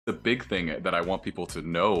The big thing that I want people to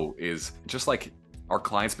know is just like our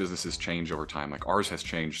clients' businesses change over time, like ours has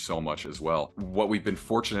changed so much as well. What we've been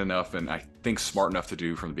fortunate enough and I think smart enough to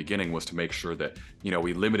do from the beginning was to make sure that,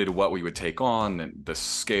 we limited what we would take on and the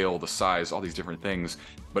scale, the size, all these different things.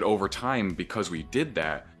 But over time, because we did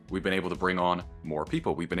that, we've been able to bring on more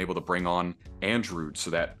people. We've been able to bring on Andrew so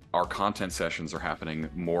that our content sessions are happening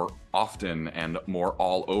more often and more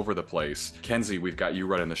all over the place. Kenzie, we've got you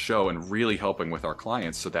running the show and really helping with our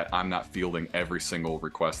clients so that I'm not fielding every single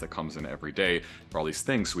request that comes in every day for all these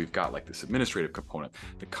things. So we've got like this administrative component,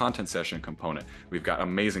 the content session component. We've got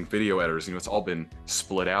amazing video editors. It's all been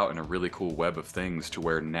split out in a really cool web of things to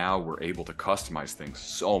where now we're able to customize things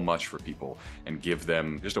so much for people and give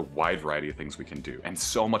them just a wide variety of things we can do. And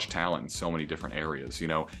so much talent in so many different areas.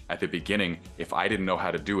 At the beginning, if I didn't know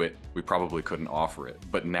how to do it, we probably couldn't offer it.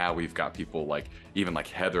 But now we've got people like, even like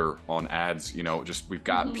Heather on ads, just we've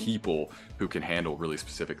got people who can handle really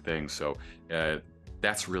specific things. So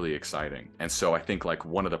that's really exciting. And so I think like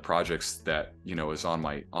one of the projects that, is on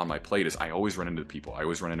my plate is I always run into people. I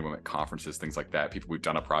always run into them at conferences, things like that, people we've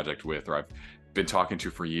done a project with, or I've been talking to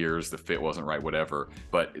for years, the fit wasn't right, whatever.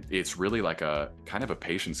 But it's really like a kind of a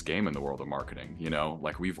patience game in the world of marketing.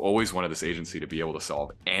 Like we've always wanted this agency to be able to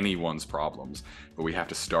solve anyone's problems, but we have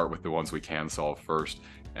to start with the ones we can solve first.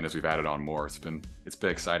 And as we've added on more, it's been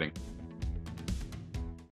exciting.